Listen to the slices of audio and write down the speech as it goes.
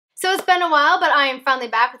So it's been a while, but I am finally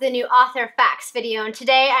back with a new author facts video, and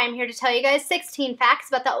today I am here to tell you guys 16 facts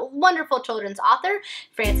about that wonderful children's author,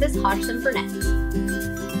 Frances Hodgson Burnett.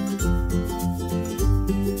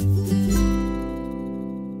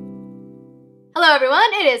 Hello everyone,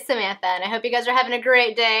 it is Samantha, and I hope you guys are having a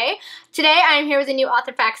great day. Today I am here with a new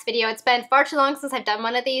author facts video. It's been far too long since I've done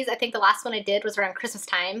one of these. I think the last one I did was around Christmas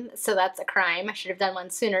time, so that's a crime. I should have done one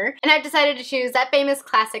sooner. And I've decided to choose that famous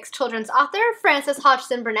classics children's author, Frances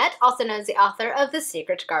Hodgson Burnett, also known as the author of The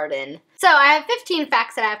Secret Garden. So I have 15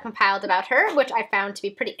 facts that I've compiled about her, which I found to be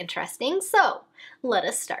pretty interesting, so let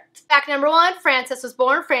us start. Fact number 1, Frances was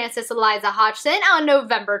born Frances Eliza Hodgson on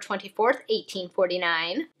November 24th,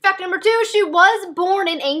 1849. Fact number 2, she was born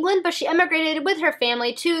in England, but she emigrated with her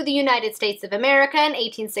family to the United States of America in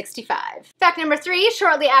 1865. Fact number 3,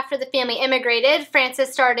 shortly after the family immigrated,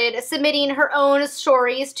 Frances started submitting her own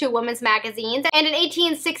stories to women's magazines, and in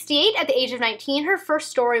 1868, at the age of 19, her first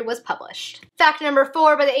story was published. Fact number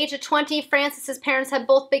 4, by the age of 20, Frances's parents had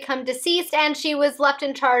both become deceased, and she was left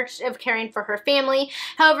in charge of caring for her family.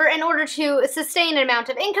 However, in order to sustain an amount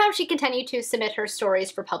of income, she continued to submit her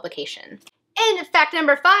stories for publication. And fact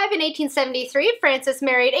number 5, in 1873, Frances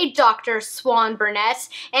married a Dr. Swan Burnett,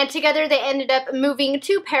 and together they ended up moving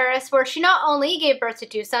to Paris, where she not only gave birth to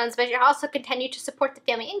 2 sons, but she also continued to support the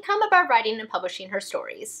family income by writing and publishing her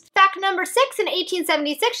stories. Fact number 6, in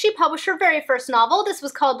 1876, she published her very first novel. This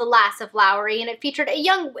was called The Lass of Lowry, and it featured a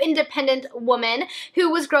young independent woman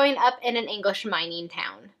who was growing up in an English mining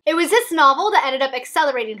town. It was this novel that ended up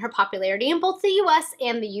accelerating her popularity in both the US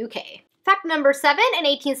and the UK. Fact number 7, in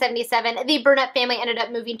 1877, the Burnett family ended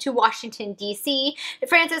up moving to Washington, D.C.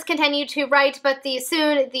 Frances continued to write, but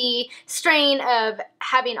soon the strain of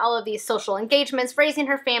having all of these social engagements, raising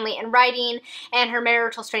her family and writing, and her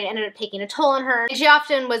marital strain ended up taking a toll on her. She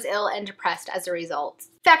often was ill and depressed as a result.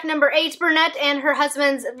 Fact number 8, Burnett and her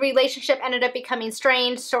husband's relationship ended up becoming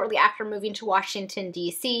strained shortly after moving to Washington,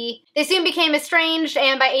 D.C. They soon became estranged,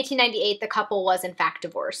 and by 1898, the couple was in fact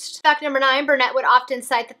divorced. Fact number 9, Burnett would often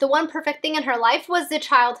cite that the one perfect thing in her life was the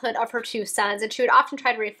childhood of her 2 sons, and she would often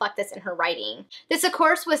try to reflect this in her writing. This, of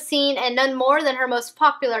course, was seen in none more than her most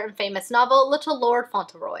popular and famous novel, Little Lord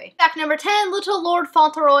Fauntleroy. Fact number 10, Little Lord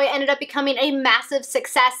Fauntleroy ended up becoming a massive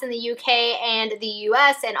success in the UK and the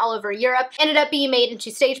US and all over Europe. Ended up being made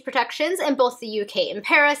into stage productions in both the UK and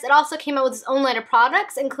Paris. It also came out with its own line of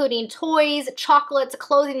products, including toys, chocolates,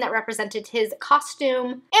 clothing that represented his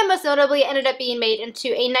costume, and most notably ended up being made into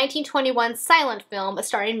a 1921 silent film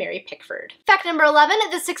starring Mary Pickford. Fact number 11,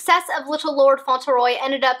 the success of Little Lord Fauntleroy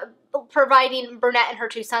ended up providing Burnett and her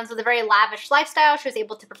 2 sons with a very lavish lifestyle. She was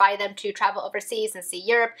able to provide them to travel overseas and see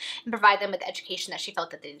Europe and provide them with the education that she felt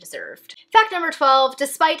that they deserved. Fact number 12,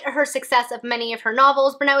 despite her success of many of her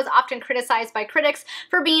novels, Burnett was often criticized by critics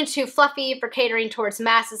for being too fluffy, for catering towards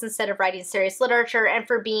masses instead of writing serious literature, and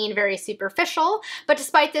for being very superficial. But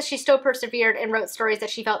despite this, she still persevered and wrote stories that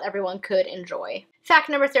she felt everyone could enjoy. Fact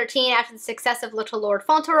number 13, after the success of Little Lord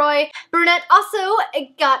Fauntleroy, Burnett also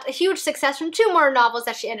got a huge success from 2 more novels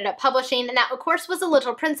that she ended up publishing, and that of course was The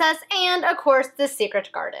Little Princess and of course The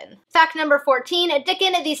Secret Garden. Fact number 14,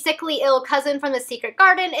 Dickon, the sickly ill cousin from The Secret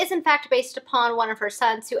Garden, is in fact based upon one of her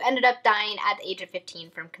sons who ended up dying at the age of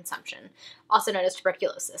 15 from consumption, also known as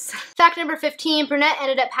tuberculosis. Fact number 15, Burnett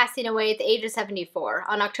ended up passing away at the age of 74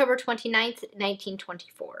 on October 29th,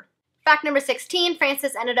 1924. Fact number 16,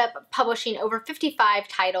 Frances ended up publishing over 55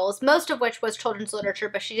 titles, most of which was children's literature,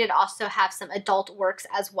 but she did also have some adult works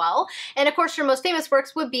as well. And of course, her most famous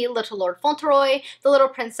works would be Little Lord Fauntleroy, The Little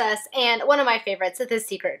Princess, and one of my favorites, The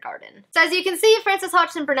Secret Garden. So as you can see, Frances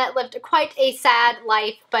Hodgson Burnett lived quite a sad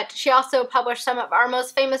life, but she also published some of our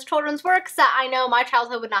most famous children's works that I know my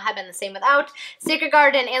childhood would not have been the same without. Secret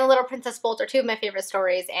Garden and The Little Princess both are 2 of my favorite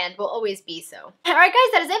stories and will always be so. Alright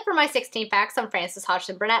guys, that is it for my 16 facts on Frances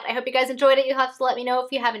Hodgson Burnett. I hope you guys enjoyed it. You'll have to let me know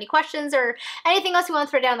if you have any questions or anything else you want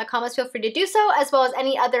to throw down in the comments. Feel free to do so, as well as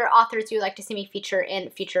any other authors you'd like to see me feature in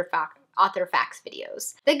future author facts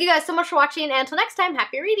videos. Thank you guys so much for watching, and until next time,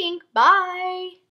 happy reading. Bye!